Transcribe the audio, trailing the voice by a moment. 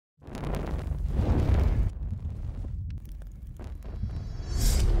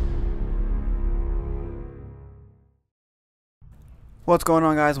What's going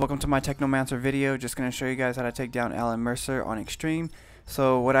on, guys? Welcome to my Technomancer video. Just going to show you guys how to take down Mercer on Extreme.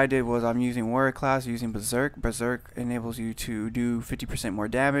 So what I did was I'm using Warrior class, using Berserk. Berserk enables you to do 50% more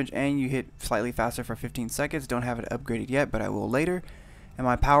damage and you hit slightly faster for 15 seconds. Don't have it upgraded yet, but I will later. And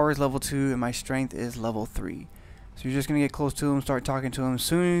my power is level 2 and my strength is level 3. So you're just going to get close to him, start talking to him.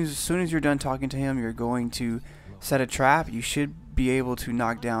 Soon as you're done talking to him, you're going to set a trap. You should be able to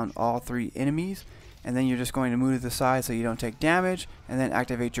knock down all 3 enemies. And then you're just going to move to the side so you don't take damage, and then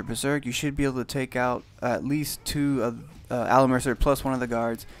activate your Berserk. You should be able to take out at least 2 of Mercer plus 1 of the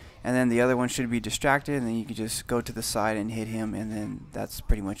guards, and then the other one should be distracted, and then you can just go to the side and hit him, and then that's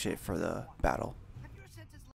pretty much it for the battle.